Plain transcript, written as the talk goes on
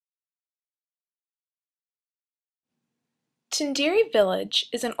Mtendere Village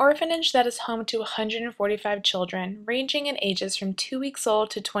is an orphanage that is home to 145 children ranging in ages from 2 weeks old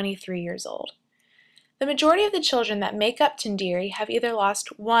to 23 years old. The majority of the children that make up Mtendere have either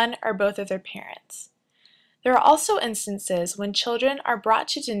lost one or both of their parents. There are also instances when children are brought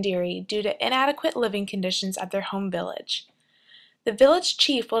to Mtendere due to inadequate living conditions at their home village. The village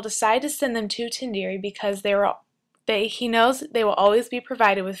chief will decide to send them to Mtendere because he knows they will always be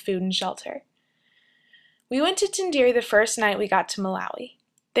provided with food and shelter. We went to Mtendere the first night we got to Malawi.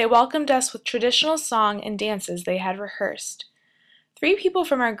 They welcomed us with traditional song and dances they had rehearsed. 3 people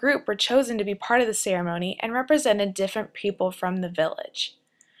from our group were chosen to be part of the ceremony and represented different people from the village.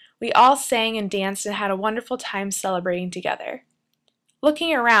 We all sang and danced and had a wonderful time celebrating together.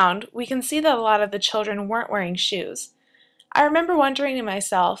 Looking around, we can see that a lot of the children weren't wearing shoes. I remember wondering to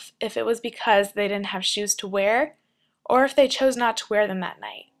myself if it was because they didn't have shoes to wear, or if they chose not to wear them that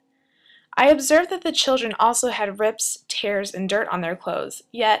night. I observed that the children also had rips, tears, and dirt on their clothes,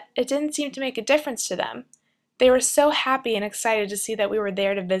 yet it didn't seem to make a difference to them. They were so happy and excited to see that we were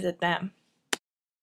there to visit them.